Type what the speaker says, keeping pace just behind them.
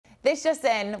This just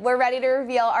in, we're ready to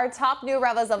reveal our top new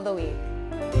revels of the week.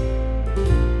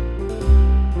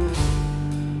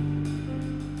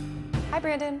 Hi,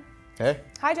 Brandon. Hey.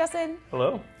 Hi, Justin.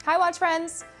 Hello. Hi, watch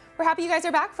friends. We're happy you guys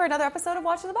are back for another episode of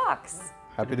Watch in the Box.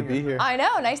 Happy to be here. I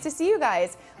know, nice to see you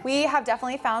guys. We have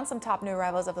definitely found some top new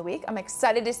rivals of the week. I'm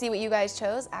excited to see what you guys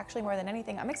chose. Actually, more than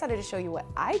anything, I'm excited to show you what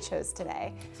I chose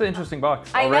today. It's an interesting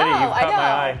box. I Already, know, you've caught my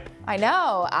eye. I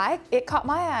know, it caught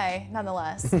my eye,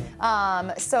 nonetheless.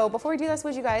 So before we do this,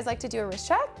 would you guys like to do a wrist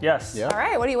check? Yes. Yeah. All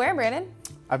right, what are you wearing, Brandon?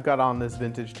 I've got on this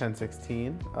vintage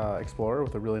 1016 Explorer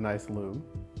with a really nice lume.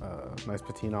 Nice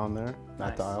patina on there,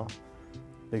 Nice. dial.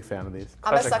 Big fan of these. I'm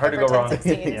a Classic, sucker hard to for go wrong.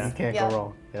 1016s. Yeah. You can't go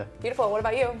wrong. Yeah. Beautiful, what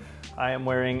about you? I am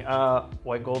wearing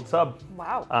white gold sub.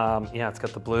 Wow. Yeah, it's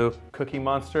got the blue Cookie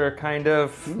Monster kind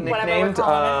of Whatever we're nicknamed.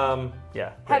 calling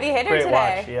Yeah. Heavy hitter great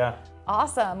today. Watch. Yeah.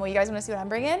 Awesome. Well, you guys want to see what I'm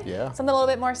bringing? Yeah. Something a little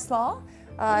bit more small.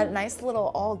 Nice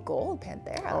little all gold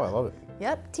Panthere. Oh, I love it.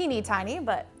 Yep, teeny tiny,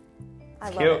 but I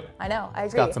love cute. it. I know, I agree.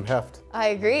 It's got some heft. I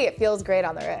agree, it feels great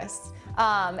on the wrist.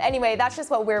 Anyway, that's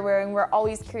just what we're wearing. We're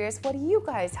always curious, what do you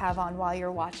guys have on while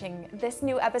you're watching this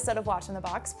new episode of Watch in the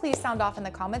Box? Please sound off in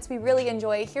the comments. We really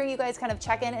enjoy hearing you guys kind of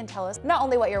check in and tell us not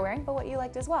only what you're wearing, but what you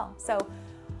liked as well. So,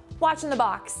 Watch in the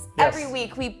Box. Yes. Every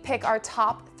week we pick our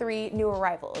top 3 new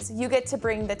arrivals. You get to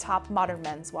bring the top modern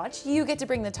men's watch, you get to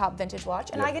bring the top vintage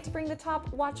watch, and I get to bring the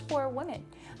top watch for women.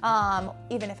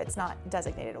 Even if it's not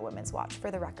designated a women's watch, for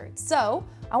the record. So,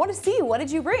 I want to see, what did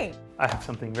you bring? I have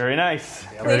something very nice.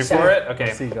 Yeah, Ready Please for share. it? Okay.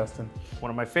 Let's see, Justin. One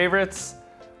of my favorites,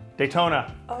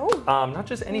 Daytona. Oh. Not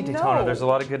just any Daytona. No. There's a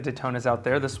lot of good Daytonas out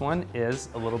there. This one is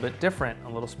a little bit different, a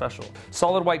little special.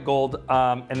 Solid white gold,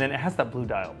 and then it has that blue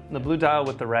dial. The blue dial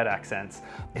with the red accents.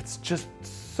 It's just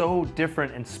so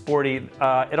different and sporty.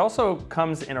 It also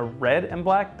comes in a red and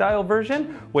black dial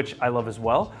version, which I love as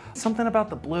well. Something about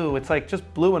the blue, it's like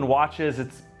just blue and watches.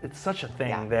 It's such a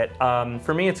thing that,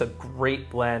 for me, it's a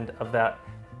great blend of that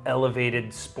elevated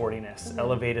sportiness,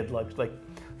 elevated like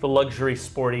the luxury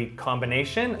sporty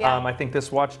combination. Yeah. I think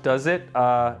this watch does it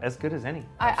as good as any.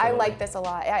 I like this a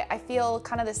lot. I feel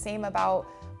kind of the same about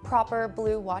proper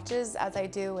blue watches as I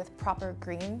do with proper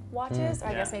green watches. Or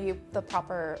I guess maybe the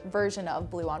proper version of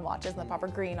blue on watches and the proper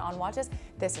green on watches.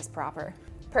 This is proper.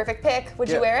 Perfect pick. Would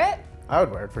you wear it? I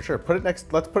would wear it for sure. Put it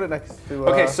next. Let's put it next to.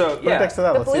 Okay, so, put it next to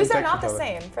that. The Let's see blues are texture not the of it.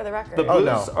 same, for the record. The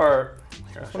blues are.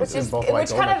 Which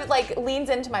kind of like leans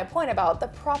into my point about the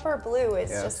proper blue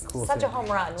is just cool such a thing. home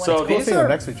run. When So it's these seeing them are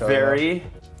next to each other, very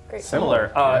great.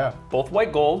 similar. Yeah. Both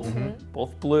white gold,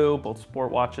 both blue, both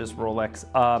sport watches, Rolex.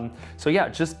 So yeah,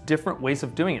 just different ways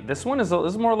of doing it. This one is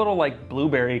more a little like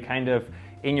blueberry kind of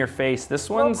in your face. This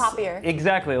one's poppier.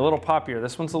 Exactly, a little poppier.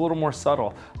 This one's a little more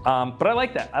subtle. But I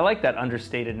like that. I like that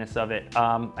understatedness of it.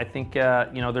 I think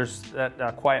you know, there's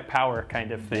that quiet power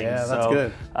kind of thing. Yeah, that's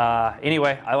good.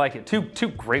 Anyway, I like it. Two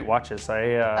great watches.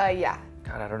 yeah.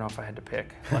 God, I don't know if I had to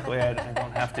pick. Luckily, I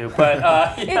don't have to. But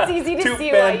yeah, It's easy to two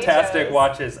see why you fantastic chose.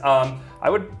 watches. I'm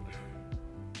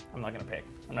not gonna pick.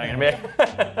 I'm not gonna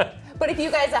pick. But if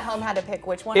you guys at home had to pick,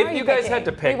 which one are If you you guys picking? had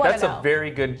to We pick, wanna that's know. a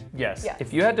very good yes. Yes.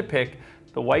 If you had to pick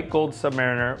the white gold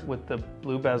Submariner with the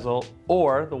blue bezel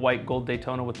or the white gold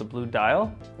Daytona with the blue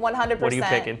dial, 100%. what are you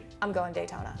picking? I'm going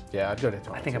Daytona. Yeah, I'd go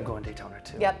Daytona. I think I'm going Daytona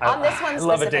too. Yep. On this one I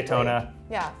love a specifically. Daytona.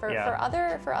 Yeah. For Yeah.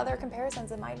 other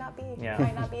comparisons, it might not be Yeah.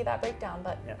 might not be that breakdown,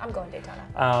 but I'm going Daytona.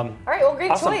 All All right. Well,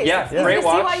 great awesome. choice. Yeah, Easy great to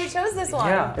watch. see why you chose this one.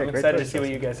 Yeah, I'm great excited to choice, see what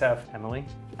Justin. you guys have. Emily?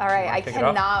 All right, I kick it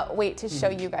off? cannot wait to show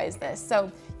you guys this.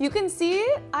 So you can see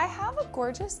I have a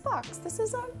gorgeous box. This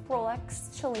is a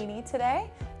Rolex Cellini today,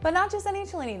 but not just any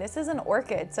Cellini. This is an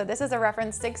Orchid. So this is a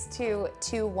reference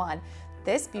 6221.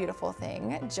 This beautiful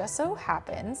thing just so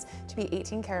happens to be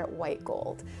 18 karat white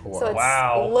gold. So it's,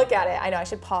 Wow. look at it. I know I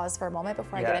should pause for a moment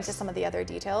before I get Yes. into some of the other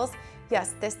details.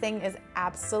 Yes, this thing is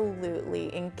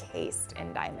absolutely encased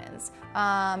in diamonds.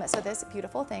 So this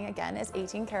beautiful thing, again, is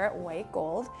 18 karat white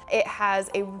gold. It has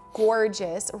a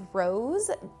gorgeous rose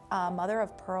mother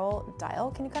of pearl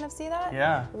dial. Can you kind of see that?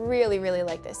 Yeah. Really, really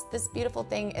like this. This beautiful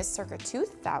thing is circa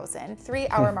 2000, 3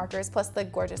 hour markers plus the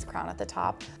gorgeous crown at the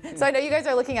top. So I know you guys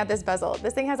are looking at this bezel.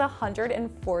 This thing has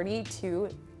 142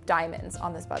 diamonds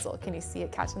on this bezel. Can you see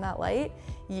it catching that light?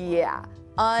 Yeah.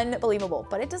 Unbelievable,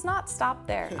 but it does not stop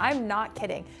there. I'm not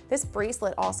kidding. This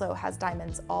bracelet also has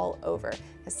diamonds all over.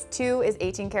 This too is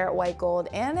 18 karat white gold,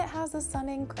 and it has a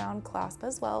stunning crown clasp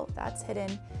as well. That's hidden.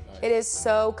 Nice. It is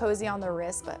so cozy on the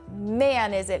wrist, but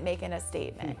man, is it making a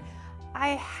statement. I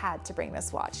had to bring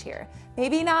this watch here.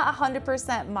 Maybe not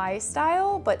 100% my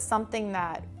style, but something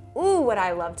that, ooh, would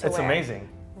I love to wear. It's amazing.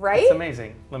 Right? It's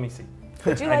amazing. Let me see.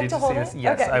 Would you I like need to hold see it? this.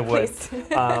 Yes, okay, I would.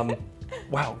 please.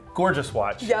 Wow, gorgeous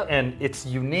watch. Yep. And it's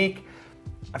unique.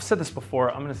 I've said this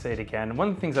before, I'm gonna say it again. One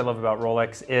of the things I love about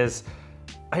Rolex is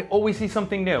I always see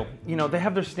something new. You know, they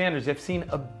have their standards. I've seen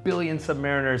a billion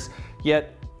Submariners,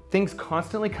 yet things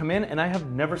constantly come in and I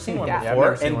have never seen one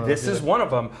before, and this is one of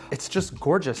them. It's just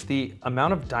gorgeous. The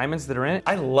amount of diamonds that are in it.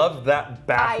 I love that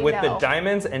back with the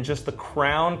diamonds and just the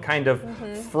crown kind of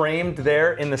framed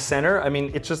there in the center. I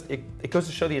mean, it goes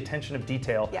to show the attention of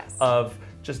detail of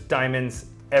just diamonds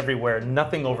everywhere,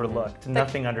 nothing overlooked,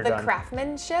 nothing underdone. The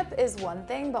craftsmanship is one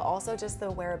thing, but also just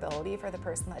the wearability for the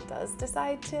person that does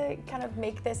decide to kind of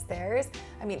make this theirs.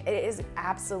 I mean, it is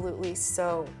absolutely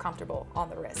so comfortable on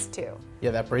the wrist too.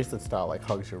 Yeah, that bracelet style like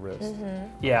hugs your wrist.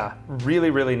 Yeah,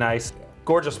 really, really nice.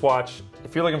 Gorgeous watch.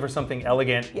 If you're looking for something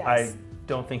elegant, I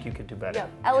don't think you could do better.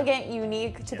 Elegant,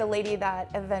 unique to the lady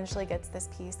that eventually gets this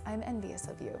piece. I'm envious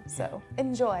of you, so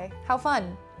enjoy. How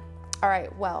fun. All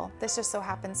right, well, this just so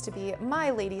happens to be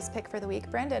my ladies' pick for the week.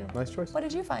 Brandon, nice choice. What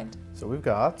did you find? So we've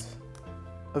got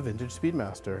a vintage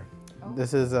Speedmaster.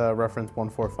 This is reference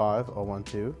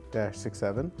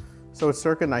 145012-67. So it's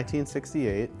circa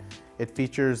 1968. It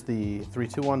features the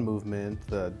 321 movement,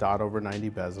 the dot over 90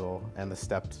 bezel, and the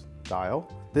stepped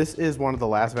dial. This is one of the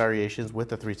last variations with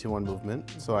the 321 movement,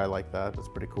 so I like that. That's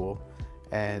pretty cool.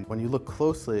 And when you look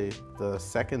closely, the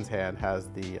seconds hand has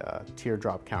the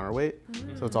teardrop counterweight.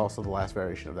 So it's also the last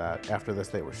variation of that. After this,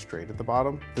 they were straight at the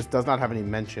bottom. This does not have any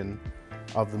mention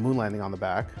of the moon landing on the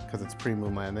back because it's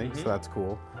pre-moon landing, so that's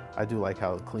cool. I do like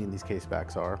how clean these case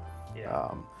backs are.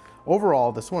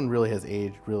 Overall, this one really has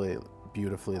aged really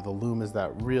beautifully. The lume is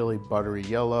that really buttery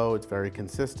yellow. It's very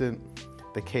consistent.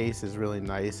 The case is really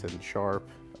nice and sharp.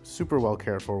 Super well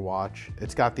cared for watch.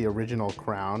 It's got the original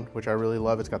crown, which I really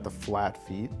love. It's got the flat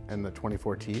feet and the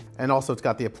 24 teeth. And also it's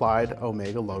got the applied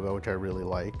Omega logo, which I really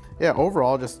like. Yeah,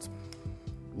 overall just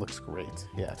looks great.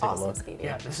 Yeah, take a look. Speedy.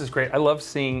 Yeah, this is great. I love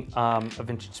seeing a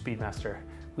vintage Speedmaster.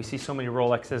 We see so many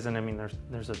Rolexes, and I mean,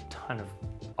 there's a ton of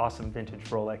awesome vintage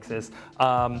Rolexes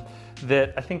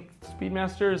that I think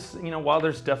Speedmasters, you know, while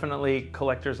there's definitely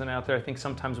collectors out there, I think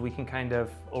sometimes we can kind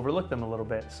of overlook them a little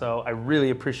bit. So I really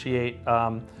appreciate,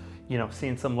 you know,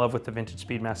 seeing some love with the vintage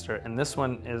Speedmaster, and this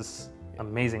one is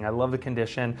amazing. I love the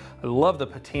condition. I love the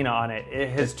patina on it. It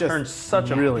has turned such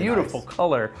a beautiful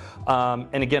color.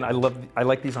 And again, I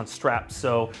like these on straps.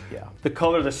 So the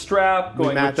color of the strap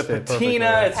going with the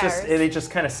patina, they just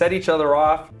kind of set each other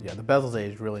off. Yeah, the bezel's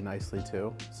aged really nicely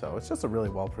too. So it's just a really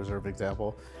well-preserved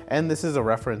example. And this is a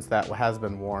reference that has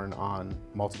been worn on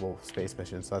multiple space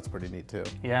missions, so that's pretty neat too.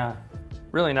 Yeah,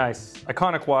 really nice.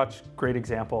 Iconic watch, great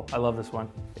example. I love this one.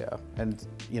 Yeah, and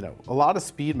you know, a lot of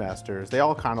Speedmasters, they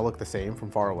all kind of look the same from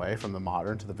far away, from the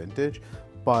modern to the vintage,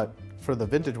 but for the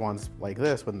vintage ones like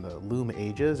this, when the lume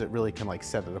ages, it really can like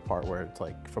set it apart where it's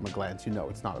like, from a glance, you know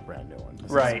it's not a brand new one.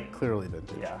 This is clearly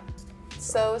vintage. Yeah.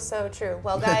 So true.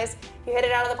 Well, guys, you hit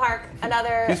it out of the park.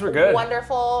 Another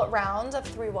wonderful round of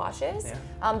 3 watches.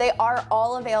 They are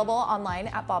all available online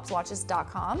at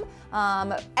bobswatches.com.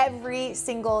 Every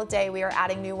single day we are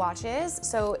adding new watches.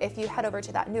 So if you head over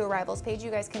to that new arrivals page,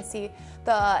 you guys can see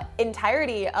the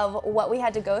entirety of what we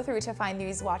had to go through to find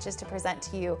these watches to present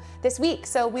to you this week.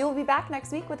 So we will be back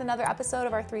next week with another episode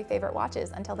of our 3 favorite watches.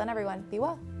 Until then, everyone, be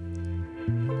well.